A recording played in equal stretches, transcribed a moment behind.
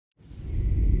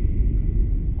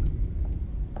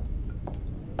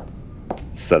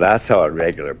So that's how a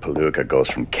regular palooka goes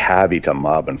from cabbie to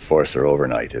mob enforcer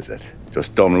overnight, is it?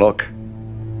 Just dumb luck?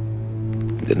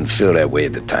 Didn't feel that way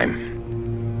at the time.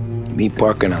 Me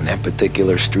parking on that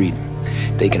particular street,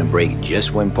 taking a break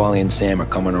just when Paulie and Sam are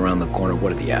coming around the corner,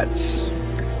 what are the odds?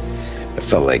 It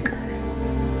felt like,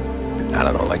 I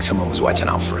don't know, like someone was watching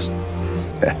out for us.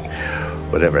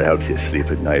 Whatever helps you sleep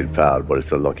at night, pal, but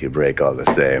it's a lucky break all the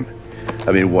same.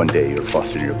 I mean, one day you're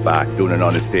busting your back, doing an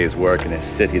honest day's work in a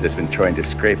city that's been trying to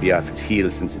scrape you off its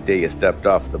heels since the day you stepped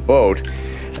off the boat,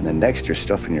 and the next you're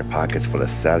stuffing your pockets full of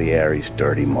Salieri's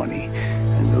dirty money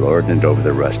and lording it over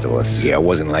the rest of us. Yeah, it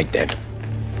wasn't like that.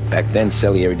 Back then,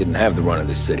 Salieri didn't have the run of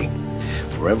the city.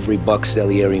 For every buck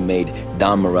Salieri made,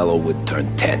 Don Morello would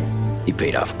turn 10. He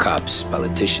paid off cops,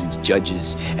 politicians,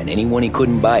 judges, and anyone he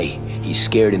couldn't buy, he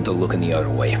scared into looking the other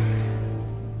way.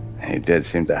 He did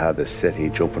seem to have the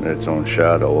city jumping at its own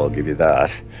shadow, I'll give you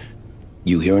that.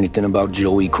 You hear anything about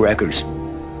Joey Crackers?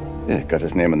 Yeah, got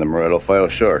his name in the Morello file,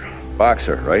 sure.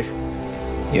 Boxer, right?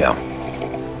 Yeah,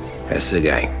 that's the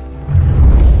guy.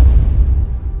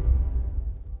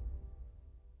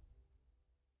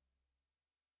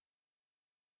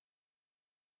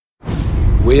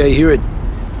 The way I hear it,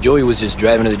 Joey was just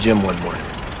driving to the gym one morning.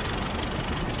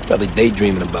 Probably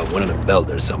daydreaming about winning a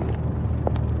belt or something.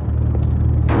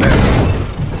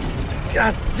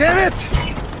 God damn it!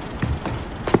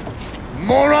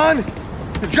 Moron!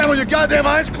 You're driving with your goddamn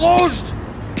eyes closed?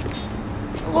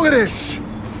 Look at this!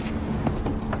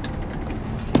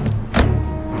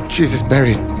 Jesus,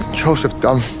 Mary, Joseph,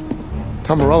 Tom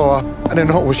Morello, I didn't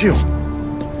know it was you.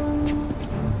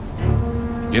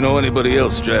 You know anybody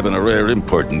else driving a rare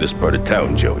import in this part of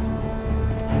town, Joey?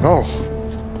 No.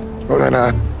 Well then,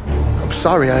 I'm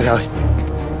sorry, I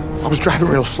was driving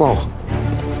real slow.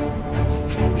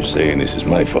 You're saying this is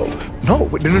my fault? No,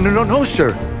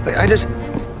 sir. I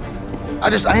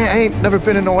ain't never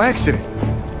been in no accident.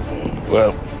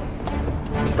 Well,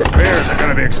 repairs are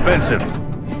gonna be expensive.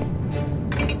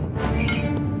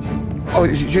 Oh,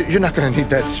 you're not gonna need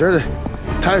that, sir.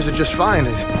 The tires are just fine.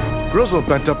 The grill's a little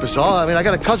bent up is all. I mean, I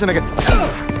got a cousin I can...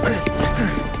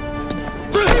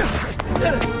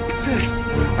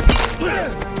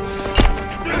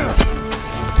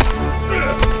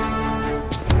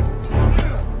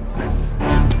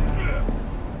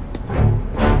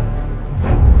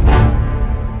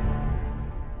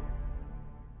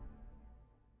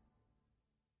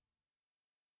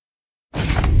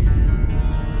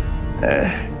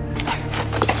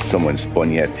 Someone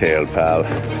spun you a tail, pal.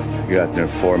 You got an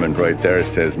informant right there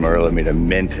says Morello made a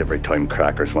mint every time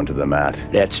Crackers went to the mat.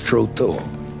 That's true, too.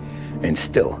 And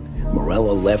still,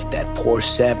 Morello left that poor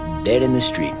sap dead in the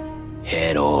street.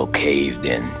 Head all caved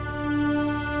in.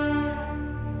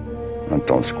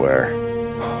 Don't square.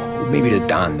 Maybe the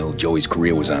Don knew Joey's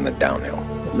career was on the downhill.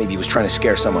 Maybe he was trying to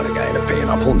scare some other guy into paying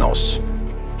up, who knows?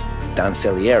 Don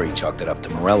Salieri chalked it up to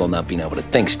Morello not being able to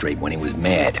think straight when he was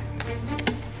mad.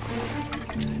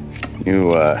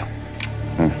 You,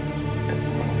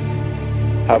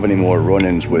 have any more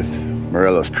run-ins with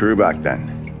Morello's crew back then?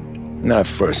 Not at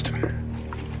first.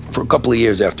 For a couple of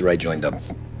years after I joined up,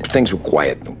 things were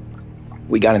quiet.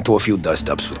 We got into a few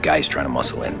dust-ups with guys trying to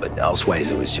muscle in, but elsewise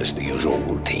it was just the usual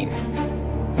routine.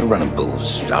 We're running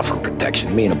booze, offering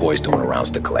protection, me and the boys doing the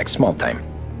rounds to collect, small time.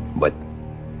 But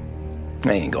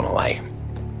I ain't gonna lie.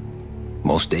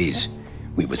 Most days,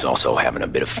 we was also having a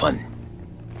bit of fun.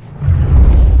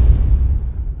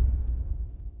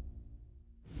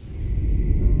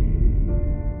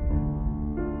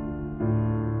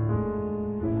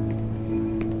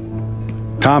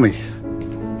 Tommy,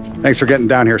 thanks for getting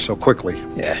down here so quickly.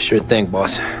 Yeah, sure thing,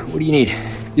 boss. What do you need?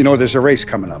 You know there's a race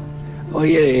coming up. Oh,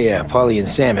 yeah. Paulie and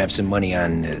Sam have some money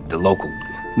on the local.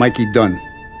 Mikey Dunn.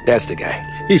 That's the guy.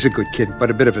 He's a good kid, but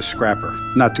a bit of a scrapper.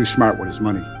 Not too smart with his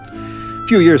money. A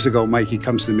few years ago, Mikey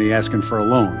comes to me asking for a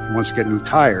loan. He wants to get new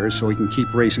tires so he can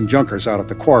keep racing junkers out at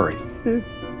the quarry.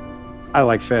 I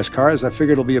like fast cars. I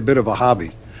figured it'll be a bit of a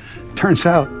hobby. Turns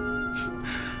out,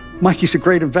 Mikey's a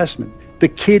great investment. The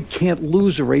kid can't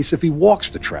lose a race if he walks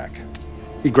the track.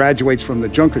 He graduates from the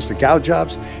junkers to gal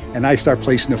jobs, and I start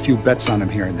placing a few bets on him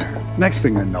here and there. Next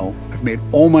thing I know, I've made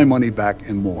all my money back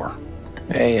and more.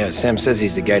 Hey, Sam says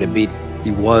he's the guy to beat.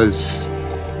 He was.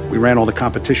 We ran all the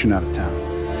competition out of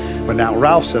town. But now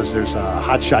Ralph says there's a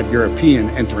hotshot European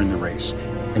entering the race,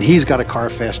 and he's got a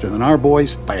car faster than our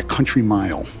boys by a country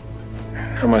mile.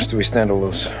 How much do we stand to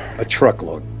lose? A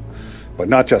truckload. But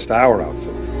not just our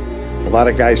outfit. A lot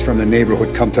of guys from the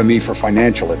neighborhood come to me for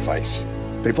financial advice.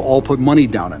 They've all put money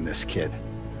down on this kid.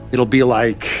 It'll be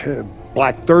like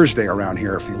Black Thursday around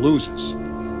here if he loses.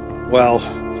 Well,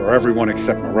 for everyone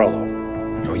except Morello.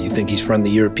 Oh, you think he's from the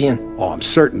European? Oh, I'm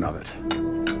certain of it.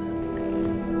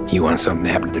 You want something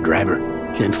to happen to the driver?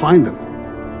 Can't find him.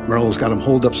 Merle's got him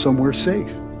holed up somewhere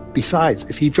safe. Besides,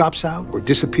 if he drops out or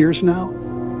disappears now,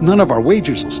 none of our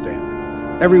wagers will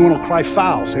stand. Everyone will cry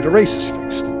foul, say the race is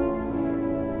fixed.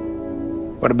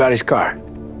 What about his car?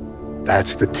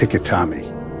 That's the ticket, Tommy.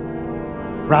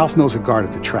 Ralph knows a guard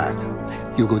at the track.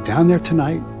 You go down there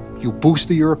tonight, you boost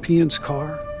the European's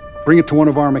car, bring it to one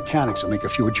of our mechanics, and make a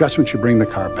few adjustments, you bring the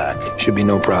car back. Should be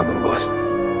no problem, boss.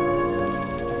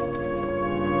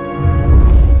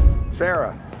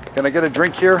 Sarah, can I get a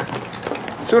drink here?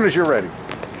 As soon as you're ready.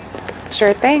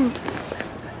 Sure thing.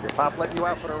 Your pop letting you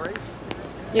out for the race?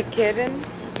 You kidding?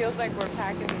 Feels like we're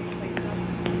packing this place up.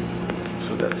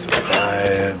 So that's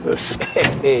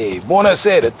 5 Hey,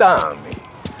 buonasera, Tommy.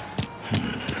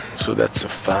 So that's a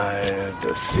 5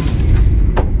 to 6.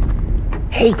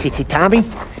 Hey, Tommy.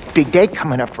 Big day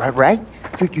coming up, right?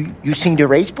 You seen the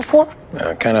race before?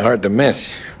 Kind of hard to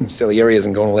miss. Salieri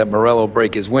isn't going to let Morello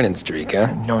break his winning streak,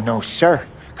 huh? No, sir.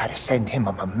 Gotta send him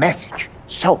a message.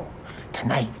 So,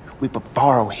 tonight, we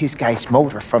borrow his guy's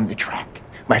motor from the track.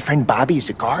 My friend Bobby is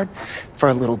a guard. For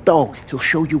a little dough, he'll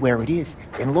show you where it is,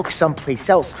 then look someplace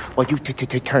else while you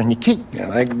turn the key. I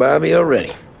like Bobby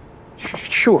already.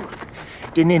 Sure.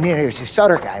 Then there's this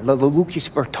other guy, Lucas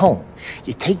Bertone.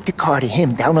 You take the car to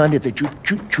him down under the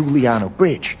Giuliano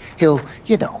Bridge. He'll,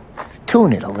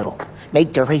 tune it a little.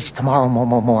 Make the race tomorrow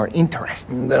more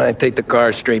interesting. Then I take the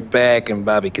car straight back and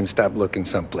Bobby can stop looking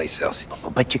someplace else.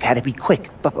 But you gotta be quick.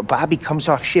 But Bobby comes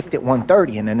off shift at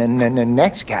 1:30, and then the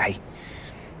next guy,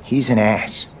 he's an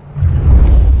ass.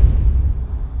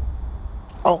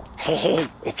 Oh, hey,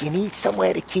 if you need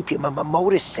somewhere to keep your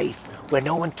motor safe where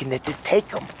no one can take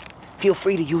them, feel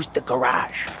free to use the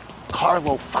garage.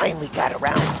 Carlo finally got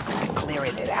around to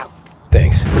clearing it out.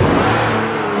 Thanks.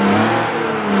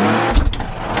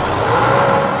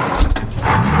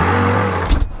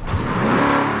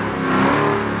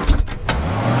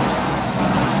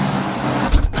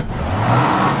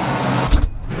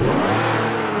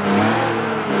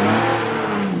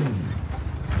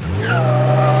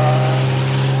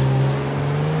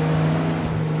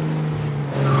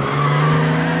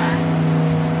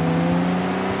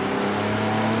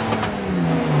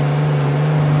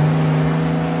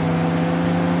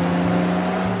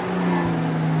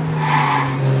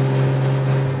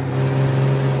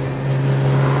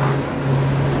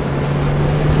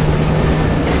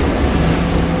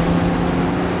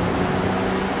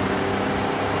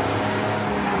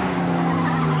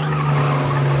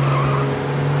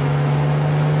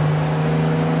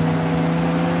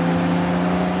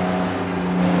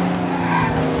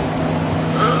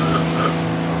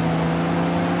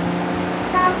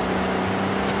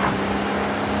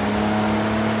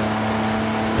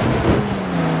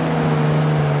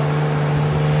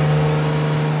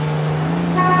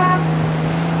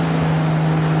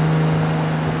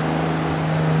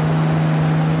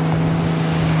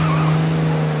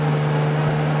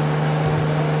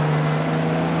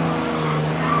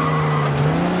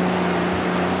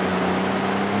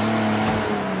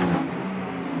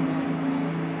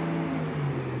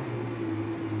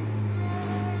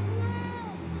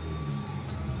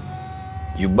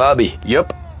 You Bobby?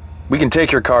 Yep. We can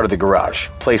take your car to the garage.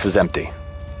 Place is empty.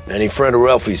 Any friend of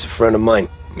Ralphie's a friend of mine.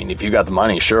 I mean, if you got the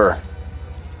money, sure.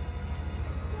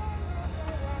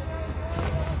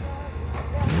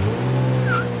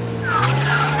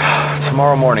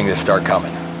 Tomorrow morning they start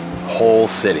coming. Whole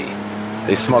city.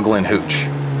 They smuggle in hooch.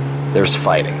 There's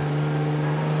fighting.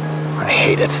 I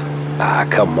hate it. Ah,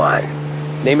 come on.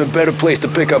 Name a better place to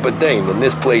pick up a dame than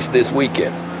this place this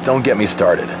weekend. Don't get me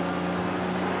started.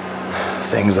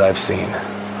 Things I've seen.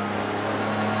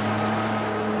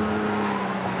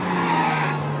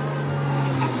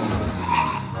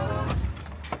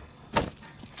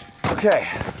 Okay,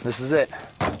 this is it.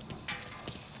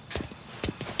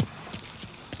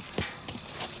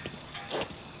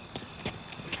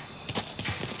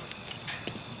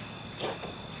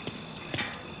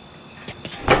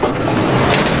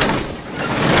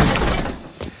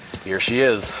 Here she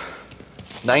is.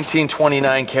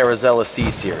 1929 Carazella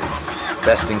C-Series.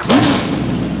 Best in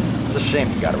class. It's a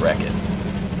shame you gotta wreck it.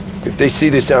 If they see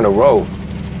this on the road,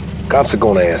 cops are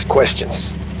gonna ask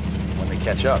questions. When they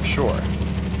catch up, sure.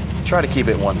 Try to keep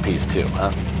it one piece too,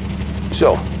 huh?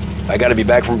 So, I gotta be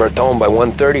back from Bertone by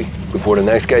 1:30 before the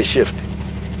next guy's shift.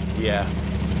 Yeah,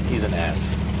 he's an ass.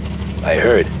 I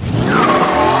heard.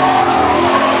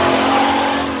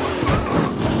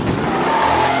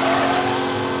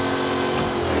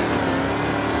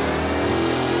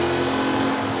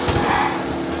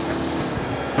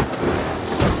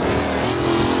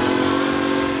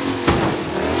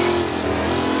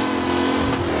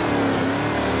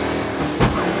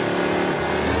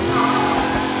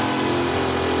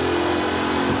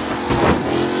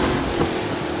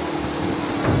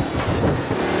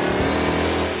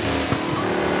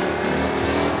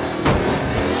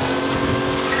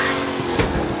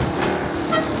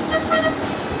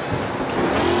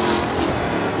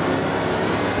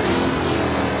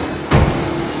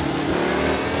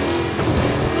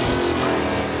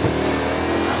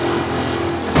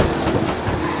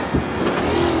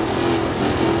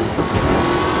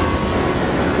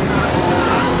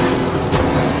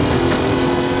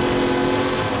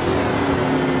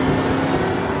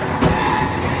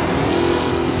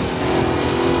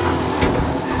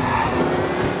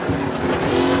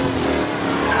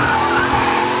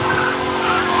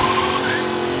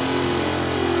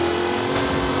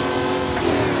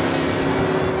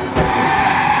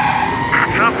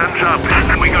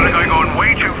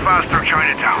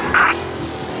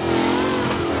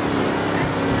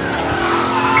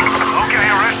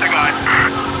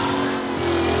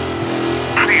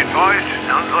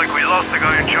 lost the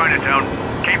guy in Chinatown.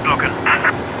 Keep looking.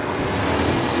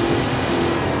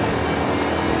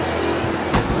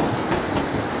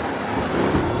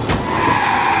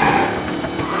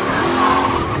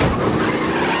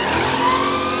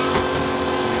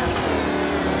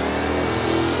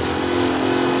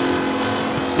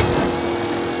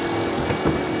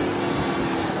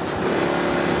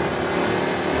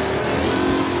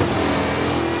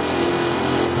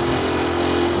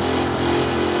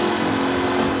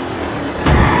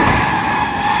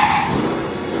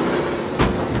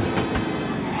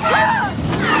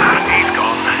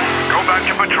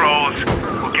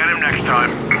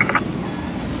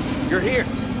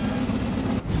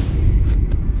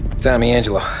 Tommy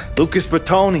Angelo. Lucas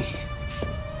Bertoni.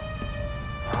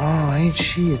 Oh, ain't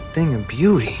she a thing of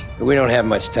beauty? We don't have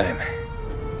much time.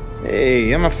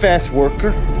 Hey, I'm a fast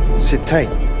worker. Sit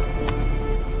tight.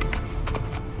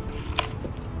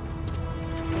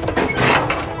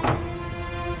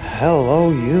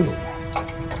 Hello, you.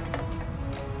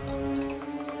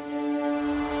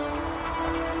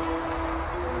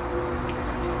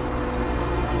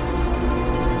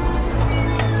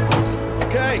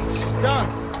 Okay, she's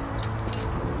done.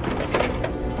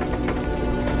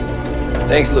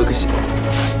 Thanks, Lucas.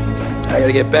 I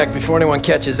gotta get back before anyone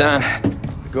catches on.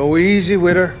 Go easy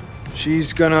with her.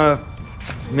 She's gonna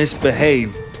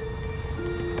misbehave.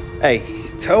 Hey,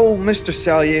 tell Mr.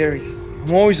 Salieri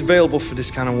I'm always available for this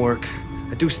kind of work.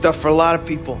 I do stuff for a lot of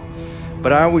people,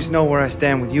 but I always know where I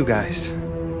stand with you guys.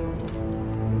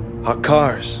 Hot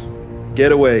cars,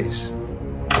 getaways,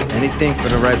 anything for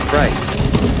the right price.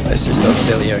 Let's just hope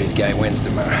Salieri's guy wins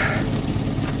tomorrow.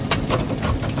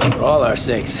 For all our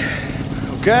sakes.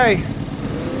 Okay.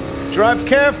 Drive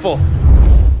careful.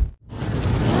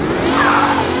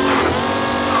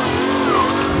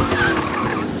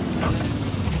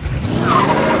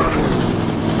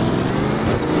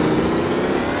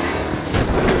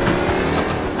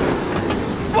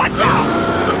 Watch out!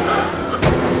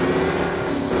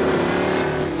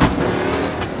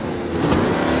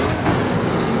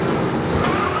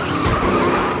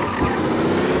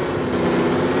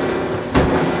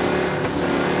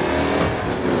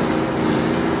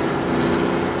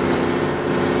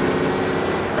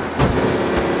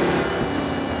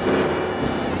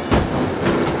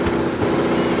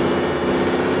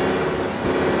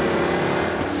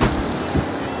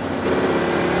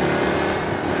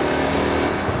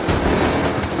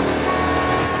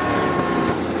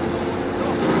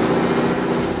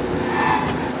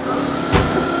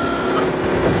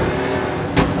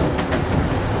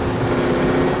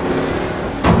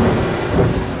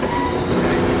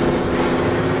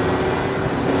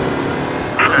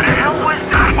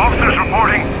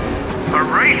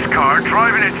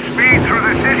 Driving at speed through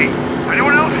the city.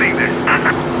 Anyone else seen this?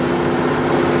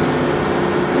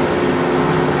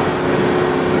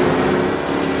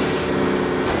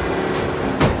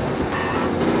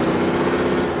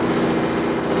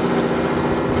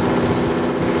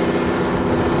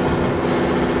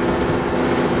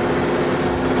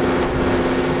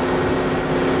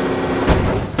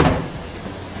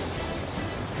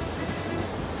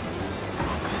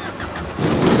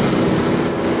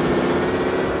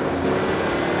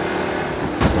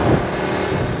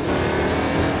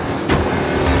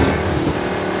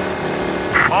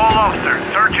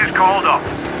 Search is called up.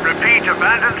 Repeat,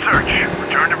 abandoned search.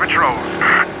 Return to patrols.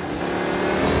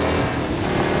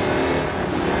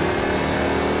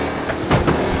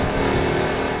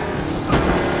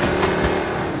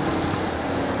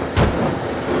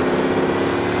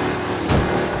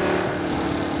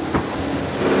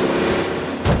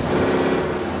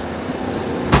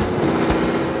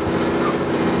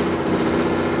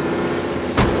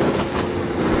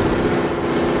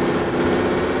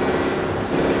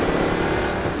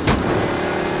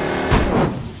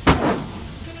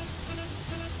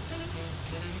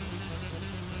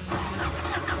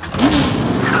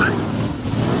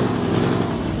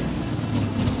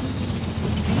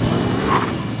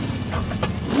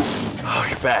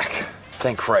 Back.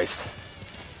 Thank Christ.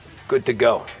 Good to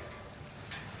go.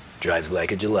 Drives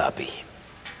like a jalopy.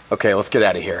 Okay, let's get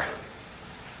out of here.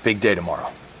 Big day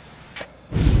tomorrow.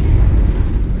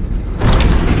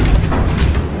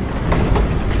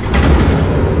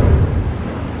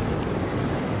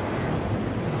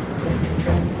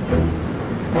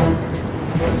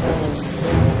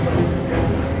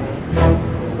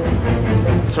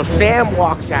 So Sam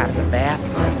walks out of the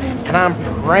bathroom, and I'm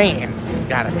praying he's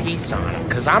got a piece on him,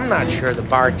 because I'm not sure the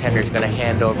bartender's going to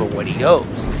hand over what he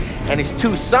owes. And his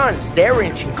two sons, they're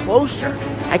inching closer.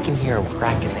 I can hear them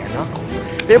cracking their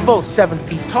knuckles. They're both 7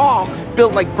 feet tall,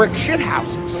 built like brick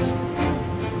shithouses.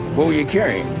 What were you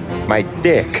carrying? My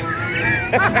dick.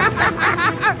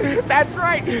 That's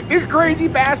right. This crazy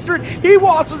bastard, he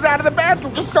waltzes out of the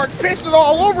bathroom, just starts pissing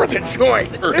all over the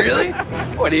joint. Really?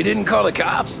 What, he didn't call the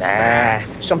cops? Nah,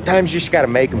 sometimes you just gotta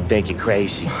make them think you're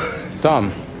crazy.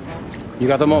 Tom, you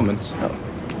got a moment? Oh.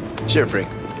 Sure, Frank.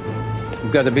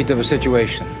 We've got a bit of a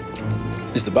situation.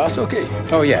 Is the boss okay?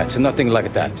 Oh yeah, it's nothing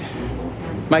like that.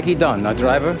 Mikey Dunn, our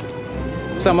driver.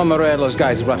 Some of Morello's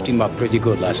guys roughed him up pretty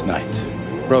good last night.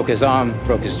 Broke his arm,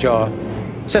 broke his jaw,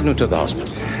 sent him to the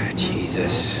hospital.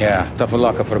 Jesus. Yeah, tough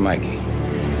luck for Mikey.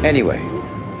 Anyway,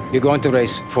 you're going to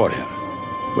race for him.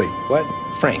 Wait, what?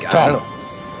 Frank, Tom, I don't know.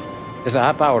 There's a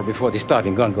half hour before the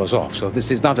starting gun goes off, so this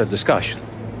is not a discussion.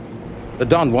 The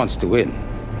Don wants to win,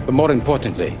 but more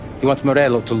importantly, he wants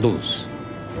Morello to lose.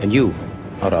 And you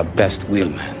are our best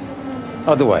wheelman.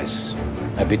 Otherwise,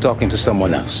 I'd be talking to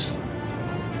someone else.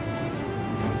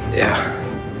 Yeah.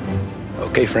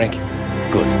 Okay, Frank.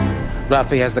 Good.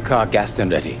 Rafi has the car gassed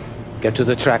and ready. Get to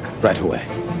the track right away.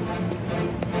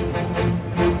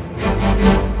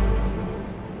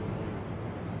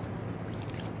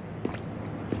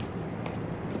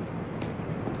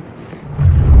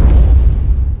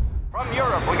 From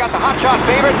Europe, we got the hotshot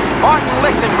favorite, Martin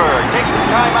Lichtenberg, taking some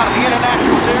time out of the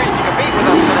International Series to compete with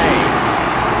us today.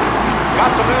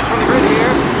 Got some news from the grid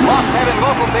here. Lost Heaven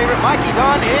local favorite Mikey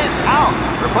Dunn is out.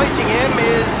 Replacing him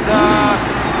is,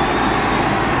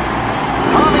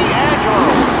 Tommy Angelo.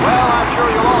 Well, I'm sure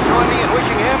you'll all join me in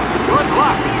wishing him good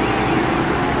luck.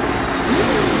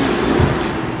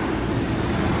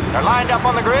 They're lined up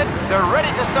on the grid. They're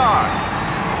ready to start.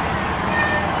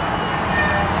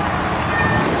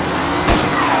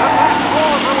 The pack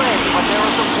rolls away, but there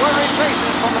are some worried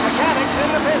faces from the mechanics in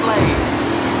the pit lane.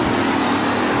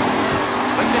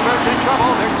 Lichtenberg's in trouble.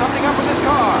 There's something up with his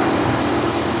car.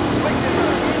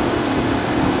 Lichtenberg.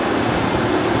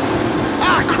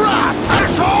 Ah, crap!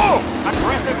 Asshole!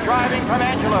 Aggressive driving from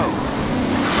Angelo.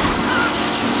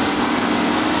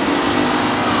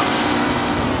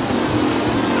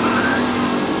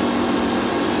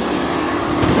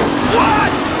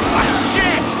 What? Ah,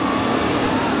 shit!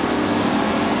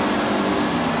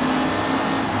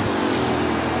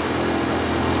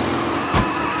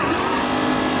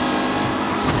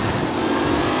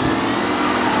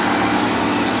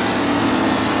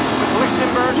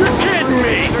 You're kidding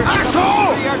me!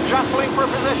 Asshole! We are jostling for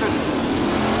position.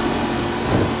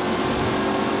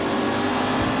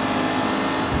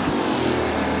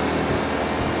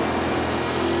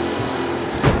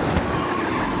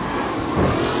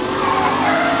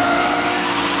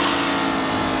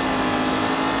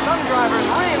 Some drivers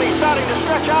really starting to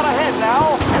stretch out ahead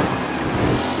now.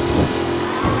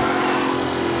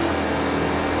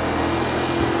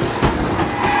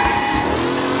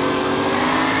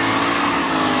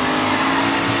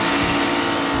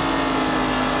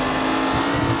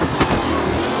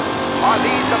 Are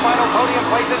these the final podium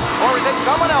places, or is it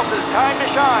someone else's time to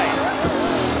shine?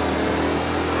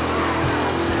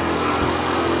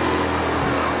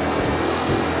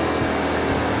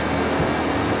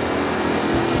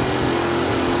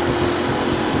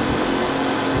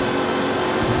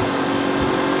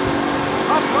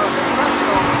 Up close and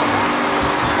personal.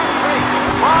 This race is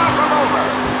far from over.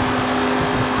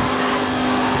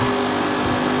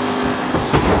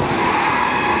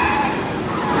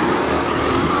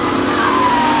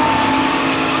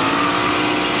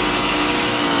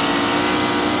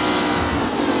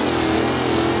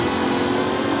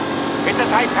 It's a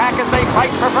tight pack as they fight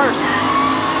for first.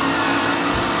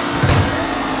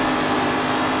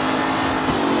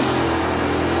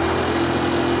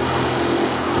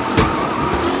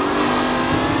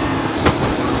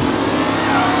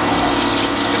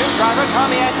 The new driver,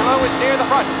 Tommy Angelo, is near the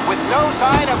front with no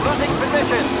sign of losing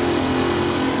position.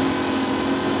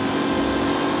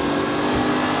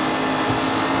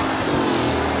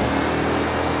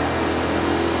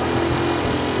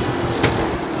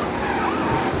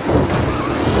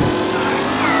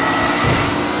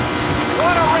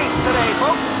 What a race today,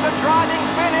 folks. The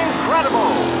driving's been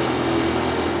incredible.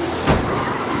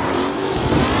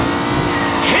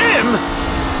 Him?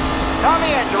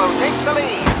 Tommy Angelo takes the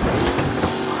lead.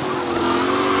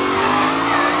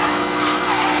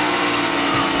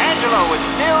 Angelo is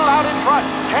still out in front.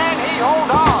 Can he hold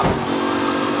on?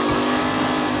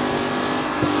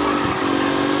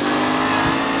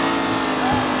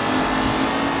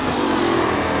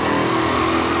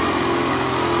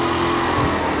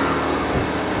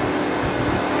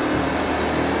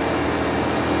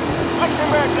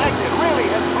 Lichtenberg's exit really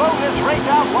has blown this race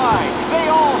out wide. They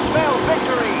all spell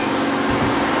victory.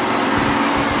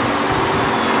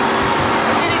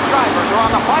 The leading drivers are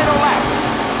on the final lap.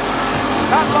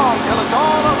 Not long till it's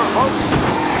all over, folks.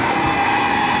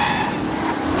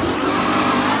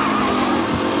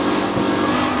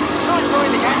 Who's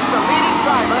going to catch the leading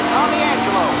driver, Tommy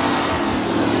Angelo?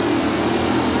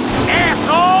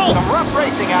 Asshole! Some rough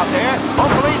racing out there.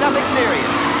 Hopefully nothing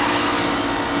serious.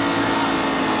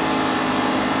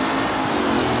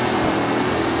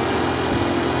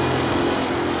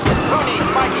 Who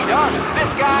needs Mikey Dunn?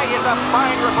 This guy is a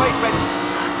fine replacement.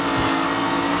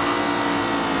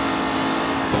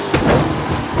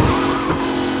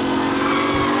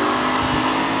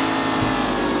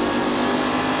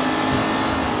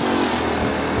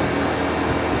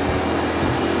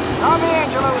 Tommy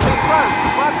Angelo is in first,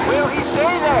 but will he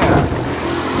stay there?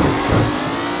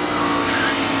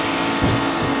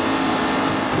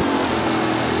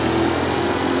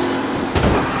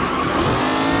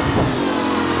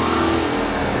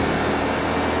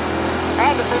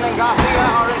 Anderson and Garcia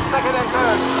are in second and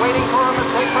third, waiting for a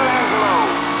mistake for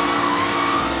Angelo.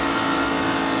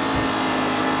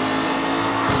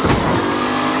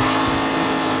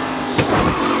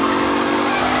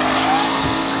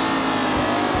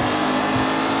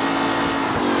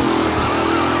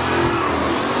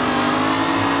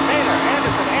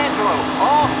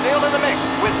 All still in the mix,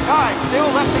 with time still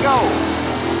left to go.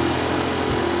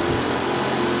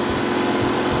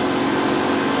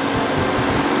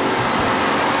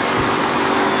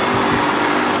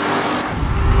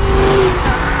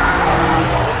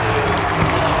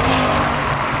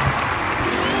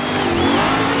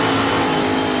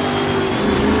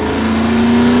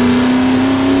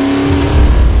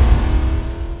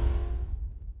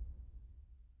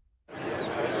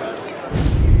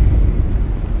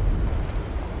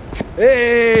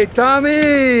 Hey,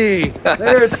 Tommy!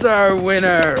 There's our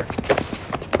winner.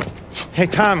 Hey,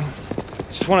 Tommy.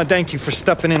 Just want to thank you for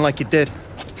stepping in like you did.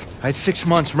 I had 6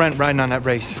 months rent riding on that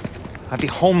race. I'd be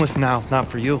homeless now if not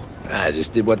for you. I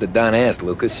just did what the Don asked,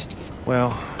 Lucas.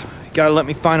 Well, you gotta let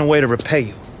me find a way to repay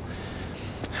you.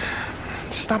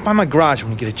 Stop by my garage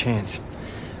when you get a chance.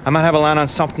 I might have a line on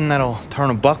something that'll turn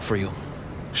 $1 for you.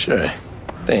 Sure.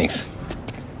 Thanks.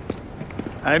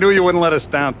 I knew you wouldn't let us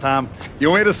down, Tom.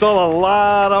 You made us all a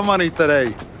lot of money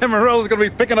today. And Morello's gonna be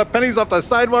picking up pennies off the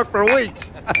sidewalk for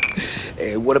weeks.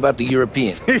 Hey, what about the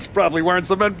European? He's probably wearing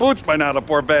cement boots by now, the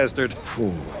poor bastard.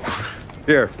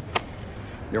 Here.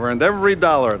 You earned every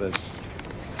dollar of this.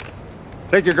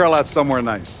 Take your girl out somewhere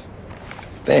nice.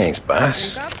 Thanks,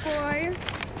 boss. Drink up, boys.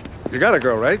 You got a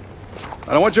girl, right?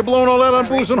 I don't want you blowing all that on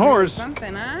booze and whores.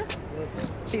 Something, huh?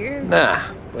 Cheers. Nah,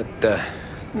 but,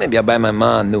 maybe I'll buy my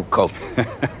mom a new coat.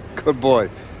 Good boy.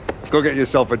 Go get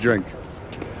yourself a drink.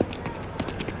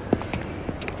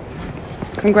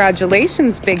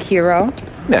 Congratulations, big hero.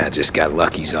 Nah, just got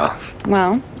lucky's off.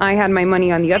 Well, I had my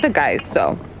money on the other guys,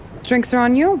 so drinks are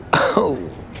on you. Oh.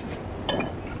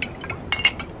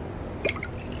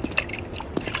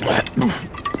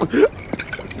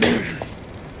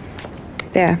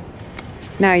 There.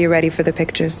 Now you're ready for the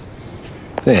pictures.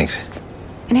 Thanks.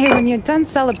 And hey, when you're done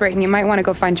celebrating, you might want to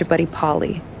go find your buddy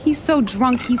Paulie. He's so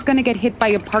drunk, he's gonna get hit by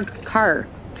a parked car.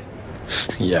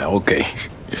 Yeah, okay.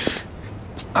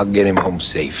 I'll get him home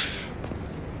safe.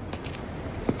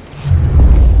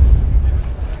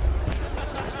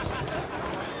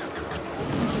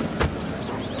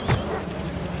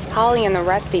 Holly and the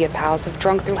rest of your pals have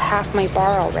drunk through half my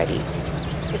bar already.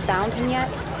 You found him yet?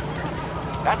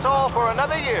 That's all for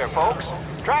another year, folks.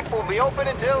 Track will be open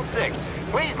until 6.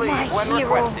 Please leave when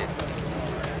requested.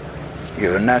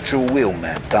 You're a natural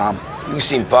wheelman, Tom. You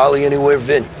seen Polly anywhere,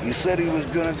 Vin? He said he was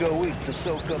gonna go eat to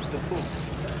soak up the booze.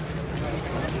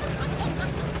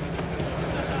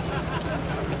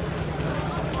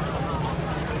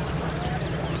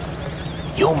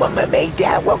 You made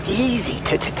that work easy,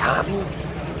 Tommy.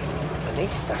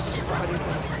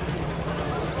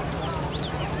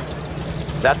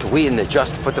 That win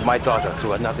just put my daughter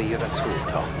through another year at school,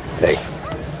 Tom. Hey,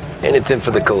 anything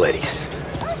for the Colettis.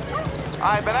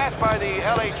 I've been asked by the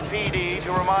LHPD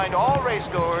to remind all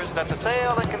racegoers that the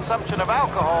sale and consumption of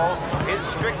alcohol is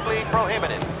strictly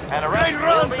prohibited. And arrest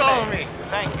will be made.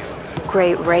 Thank you.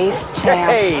 Great race,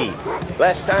 champ. Hey,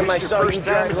 last time I saw you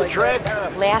drive the track.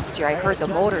 Last year I heard the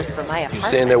motors from my apartment. You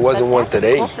saying there wasn't one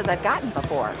today? As close as I've gotten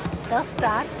before. They'll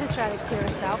start to try to clear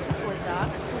us out before dark.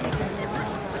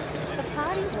 The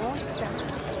party won't stop.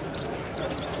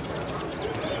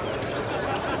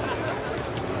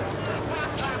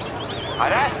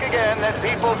 I'd ask again that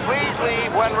people please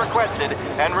leave when requested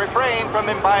and refrain from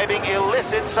imbibing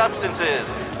illicit substances.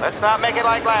 Let's not make it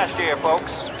like last year,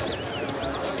 folks.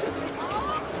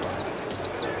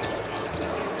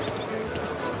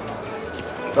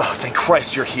 Oh, thank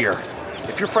Christ you're here.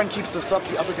 If your friend keeps this up,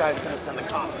 the other guy's gonna send the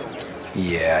cops over.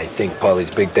 Yeah, I think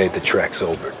Polly's big day at the track's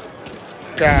over.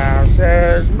 Cow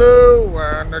says moo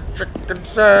and the chicken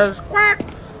says quack.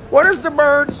 What does the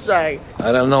bird say?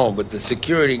 I don't know, but the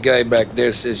security guy back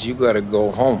there says you gotta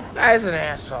go home. Guy's an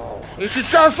asshole. You should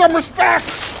show some respect.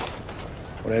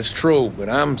 Well, that's true, but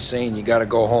I'm saying you gotta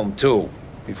go home too,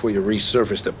 before you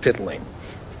resurface the pit lane.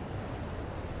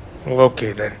 Well,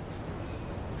 okay then.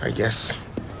 I guess.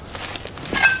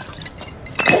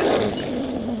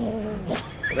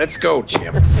 Let's go,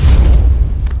 Jim.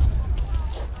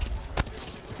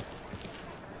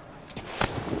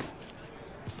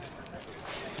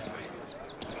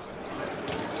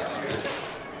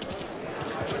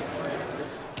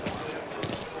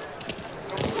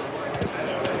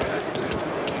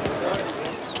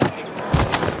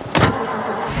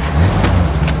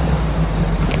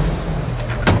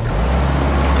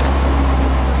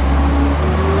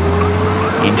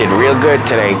 You did real good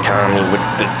today, Tommy, with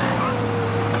the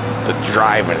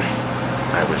driving.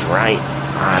 I was right.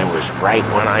 I was right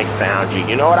when I found you.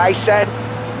 You know what I said?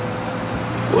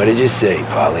 What did you say,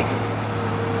 Polly?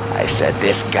 I said,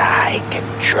 this guy can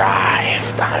drive,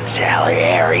 Don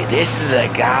Salieri. This is a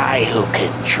guy who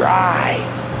can drive.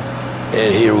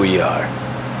 And here we are.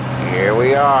 Here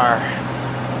we are.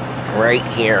 Right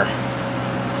here.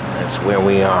 That's where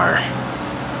we are.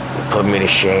 You put me to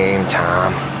shame,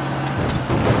 Tom.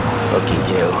 Look at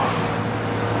you.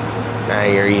 Now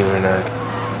you're even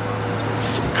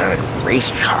some kind of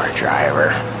race car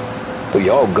driver. We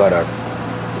all got our...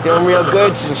 You're doing real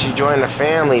good since you joined the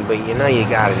family, but you know you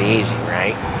got it easy,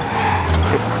 right?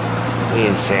 Me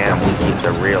and Sam, we keep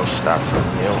the real stuff from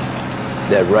you.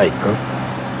 That right,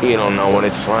 huh? You don't know what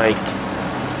it's like.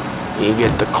 You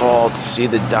get the call to see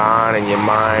the Don and your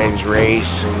mind's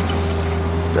race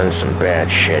and done some bad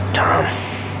shit, Tom.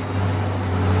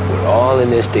 We're all in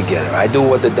this together. I do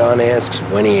what the Don asks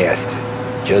when he asks it.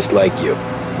 Just like you.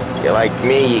 You're like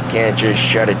me, you can't just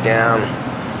shut it down,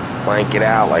 blank it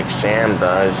out like Sam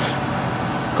does.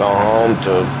 Go home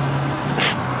to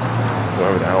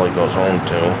whoever the hell he goes home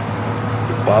to.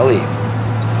 Polly,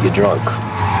 you're drunk.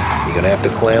 You're gonna have to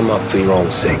clam up for your own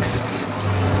sakes.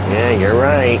 Yeah, you're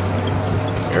right.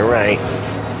 You're right.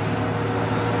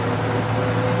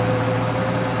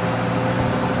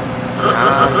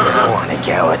 I want to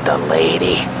go with the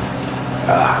lady.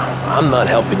 I'm not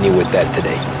helping you with that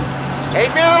today.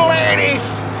 Take me to the ladies!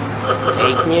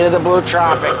 Take me to the Blue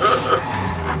Tropics.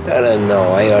 I don't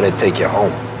know. I ought to take you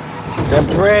home. The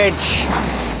bridge.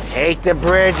 Take the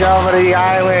bridge over to the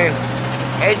island.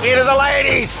 Take me to the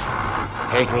ladies.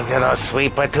 Take me to those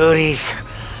sweet patooties.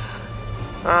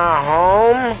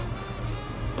 Home?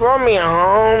 Brought me a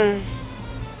home.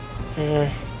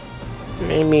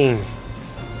 Maybe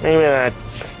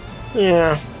that's,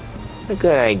 yeah, a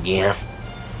good idea.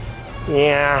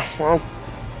 Yeah, well,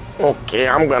 okay,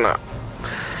 I'm gonna...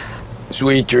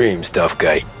 Sweet dreams, tough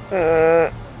guy.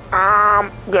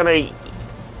 I'm gonna...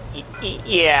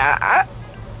 Yeah,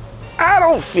 I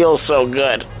don't feel so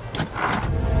good.